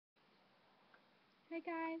Hey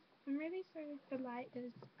guys, I'm really sorry if the light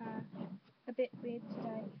is a bit weird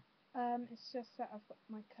today. It's just that I've got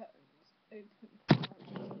my curtains open.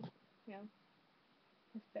 Yeah,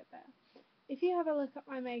 it's a bit better. If you have a look at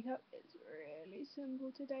my makeup, it's really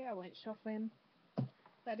simple today. I went shopping, but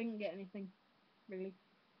I didn't get anything, really.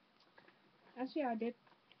 Actually, I did.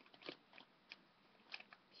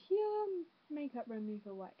 Pure makeup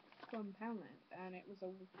remover wipe from Poundland, and it was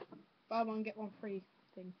a buy one get one free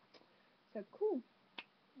thing. So cool.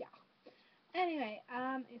 Yeah. Anyway,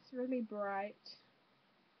 it's really bright.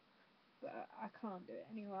 But I can't do it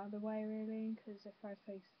any other way really, because if I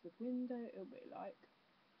face the window, it'll be like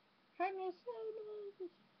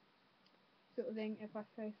sort of thing. If I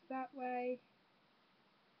face that way,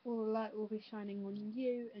 all the light will be shining on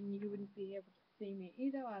you, and you wouldn't be able to see me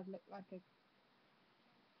either. I'd look like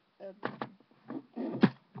a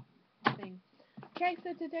thing. Okay,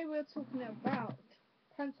 so today we're talking about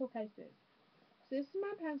pencil cases. So this is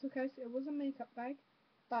my pencil case. It was a makeup bag,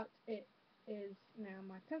 but it is now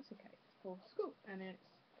my pencil case for school, and it's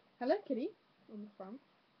Hello Kitty on the front.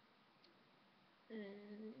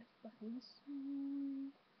 And it's buttons.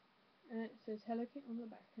 And it says Hello Kitty on the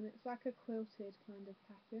back, and it's like a quilted kind of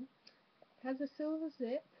pattern. It has a silver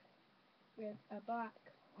zip with a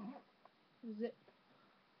black zip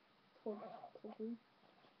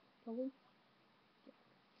toggle.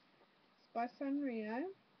 It's by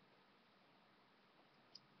Sanrio,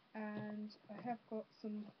 and I have got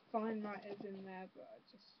some fine writers in there, but I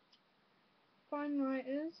just fine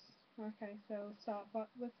writers. Okay, so we'll start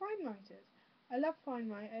with fine writers. I love fine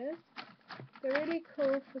writers. They're really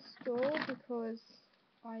cool for school because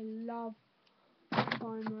I love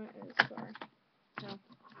fine writers. Sorry. No.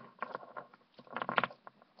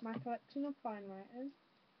 My collection of fine writers,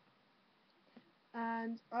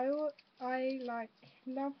 and I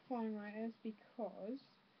love fine writers because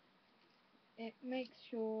it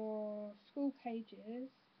makes your school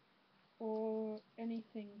pages or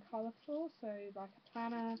anything colourful. So like a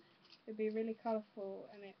planner, it'd be really colourful,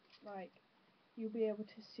 and it like you'll be able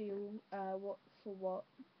to see what for what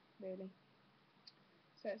really.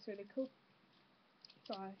 So it's really cool.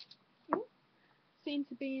 So I seem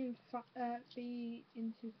to be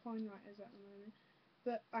into fine writers at the moment.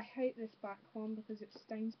 But I hate this back one because it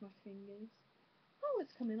stains my fingers. Oh,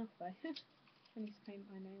 it's coming off though. I need to paint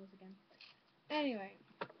my nails again. Anyway,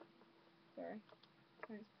 sorry,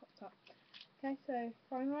 something's popped up. Okay, so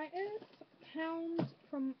fine writers, pound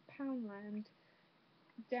from Poundland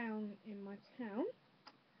down in my town.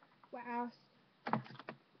 What else?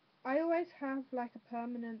 I always have like a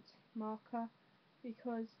permanent marker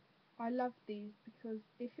because I love these, because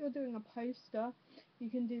if you're doing a poster, you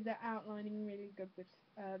can do the outlining really good with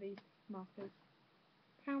these markers.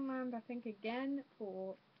 Poundland, I think again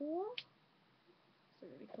for 4. So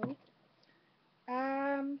really cool.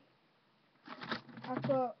 I've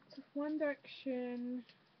got One Direction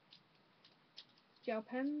gel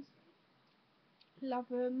pens. Love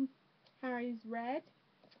them. Harry's red.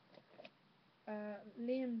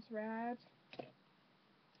 Liam's red.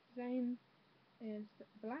 Zayn is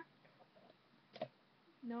black.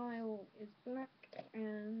 Niall is black,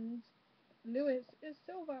 and Lewis is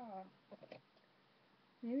silver.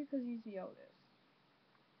 Maybe because he's the oldest,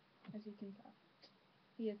 as you can tell.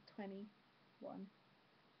 He is 21.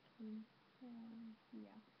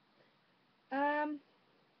 Yeah.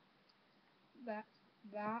 That's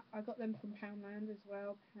that. I got them from Poundland as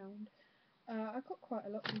well. Pound. I got quite a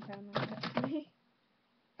lot from Poundland actually.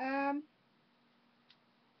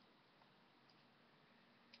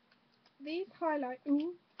 These highlight.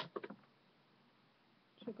 Ooh,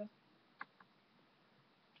 sugar.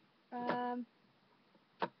 Um,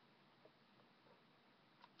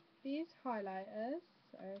 these highlighters.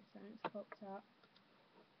 Sorry, something's popped up.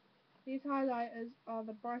 These highlighters are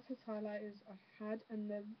the brightest highlighters I've had,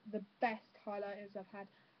 and the best highlighters I've had.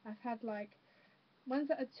 I've had like ones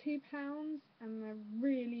that are £2 and they're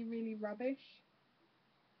really, really rubbish.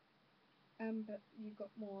 But you got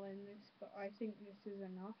more in this, but I think this is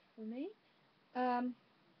enough for me. The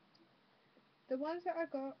ones that I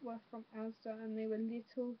got were from Asda, and they were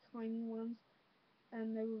little tiny ones,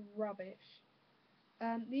 and they were rubbish.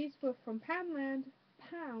 These were from Poundland,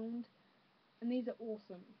 Pound, and these are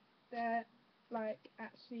awesome. They're like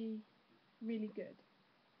actually really good.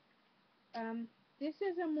 This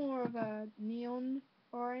is a more of a neon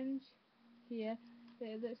orange here.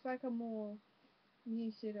 It looks like a more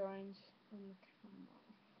muted orange on the camera.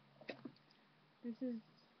 This is.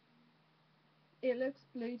 It looks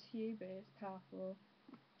blue to you, but it's purple.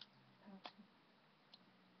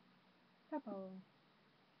 Purple.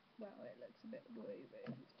 Well, it looks a bit blue, but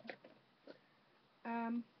it's purple.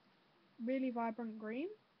 really vibrant green.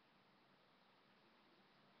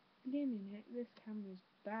 Blimey, Nick, this camera's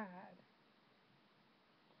bad.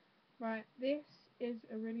 Right, this is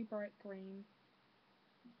a really bright green.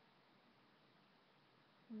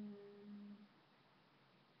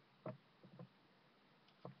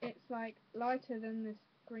 It's like lighter than this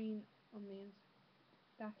green on the inside.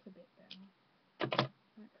 That's a bit better.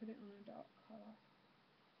 Might put it on a dark colour.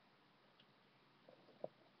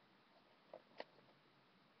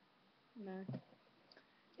 No.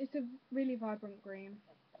 It's a really vibrant green,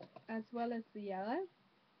 as well as the yellow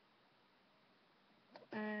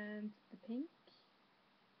and the pink.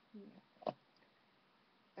 Yeah.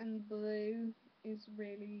 And blue is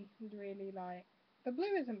really, really light. The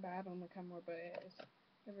blue isn't bad on the camera, but it is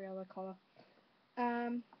every other colour.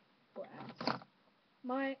 What else?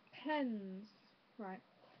 My pens. Right.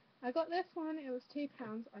 I got this one, it was £2.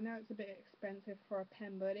 I know it's a bit expensive for a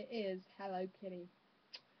pen, but it is Hello Kitty.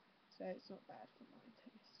 So it's not bad for my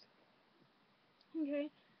taste. Okay,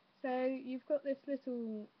 so you've got this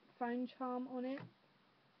little phone charm on it,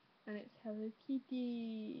 and it's Hello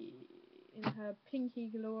Kitty in her pinky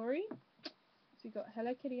glory. So you've got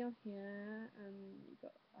Hello Kitty on here, and you've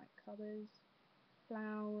got like colours,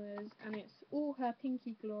 flowers, and it's all her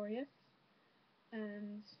pinky glorious.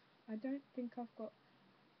 And I don't think I've got...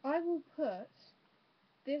 I will put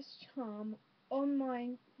this charm on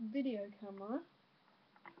my video camera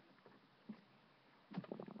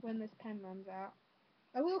when this pen runs out.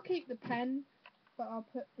 I will keep the pen, but I'll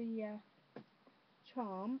put the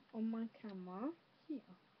charm on my camera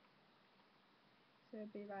here. So it'll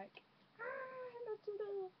be like, hello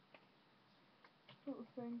today, sort of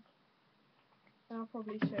thing. And I'll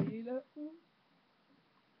probably show you that.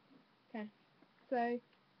 Okay, so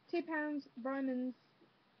 £2, Ryman's,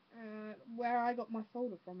 where I got my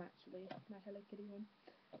folder from actually, my Hello Kitty one.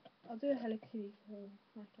 I'll do a Hello Kitty haul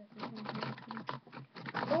like everything.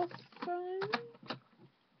 Also,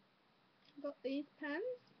 got these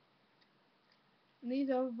pens. And these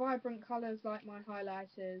are vibrant colours like my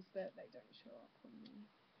highlighters, but they don't show up on me.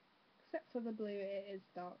 Except for the blue, it is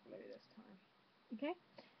dark blue this time. Okay,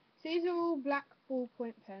 so these are all black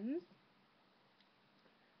ballpoint pens.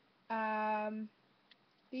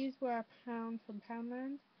 These were £1 from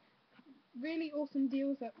Poundland. Really awesome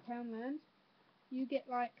deals at Poundland. You get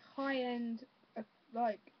like high-end,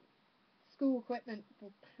 like school equipment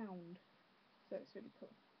for £1. So it's really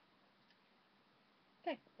cool.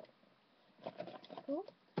 Okay, cool.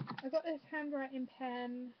 I got this handwriting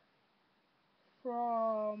pen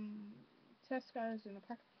from Tesco's in a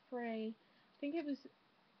pack of 3. I think it was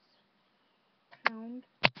 £1.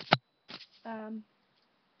 And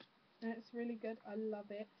it's really good. I love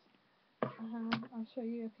it. I'll show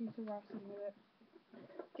you a piece of writing with it.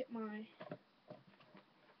 Get my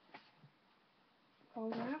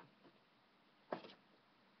folder out.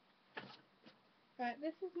 Right,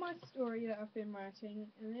 this is my story that I've been writing,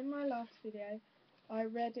 and in my last video I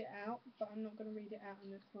read it out, but I'm not going to read it out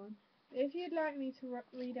in this one. If you'd like me to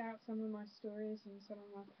read out some of my stories and some of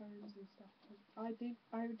my poems and stuff, I do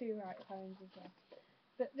write poems as well.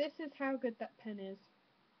 But this is how good that pen is,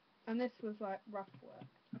 and this was like rough work.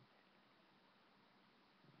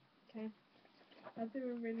 Okay, I do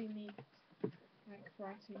a really neat like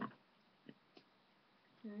writing.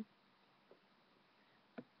 Okay.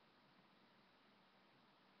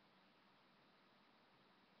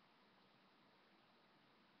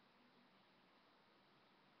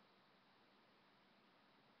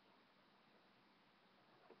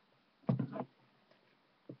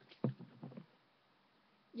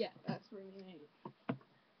 Yeah, that's really neat.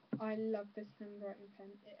 I love this handwriting pen.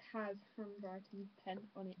 It has handwriting pen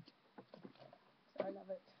on it, so I love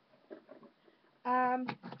it.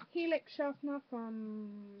 Helix sharpener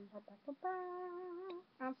from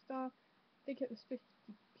Asda. I think it was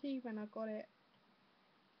 50p when I got it.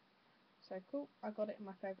 So cool. I got it in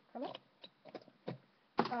my favourite colour.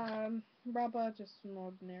 Rubber, just an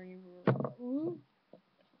ordinary rubber. Ooh.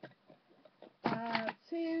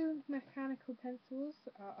 2 mechanical pencils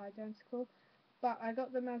are identical, but I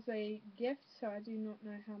got them as a gift, so I do not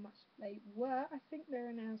know how much they were. I think they're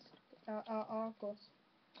in Argos,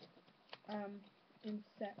 in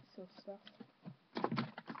sets or stuff.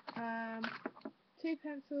 2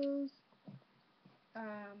 pencils,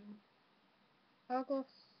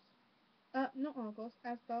 Argos, not Argos,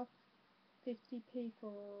 Asda, 50p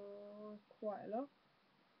for quite a lot.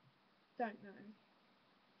 Don't know.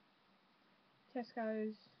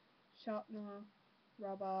 Tesco's, sharpener,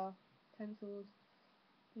 rubber, pencils.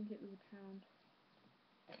 I think it was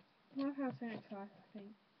 £1. £1.75, I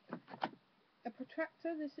think. A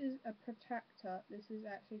protractor. This is a protractor. This is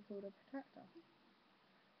actually called a protractor.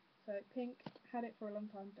 So pink, had it for a long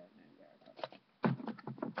time, don't know where I got it.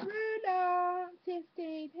 Ruler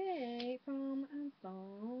 60p from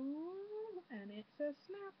Amazon, and it's a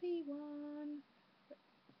snappy one.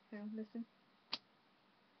 Now listen,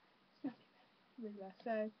 snappy ruler.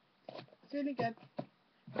 So it's really good.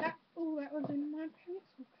 That was in my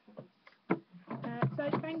pencil case.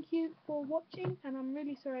 So thank you for watching, and I'm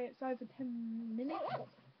really sorry it's over 10 minutes,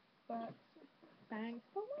 but thanks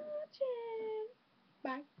for watching.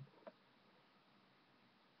 Bye.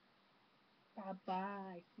 Bye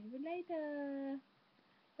bye. See you later.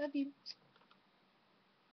 Love you.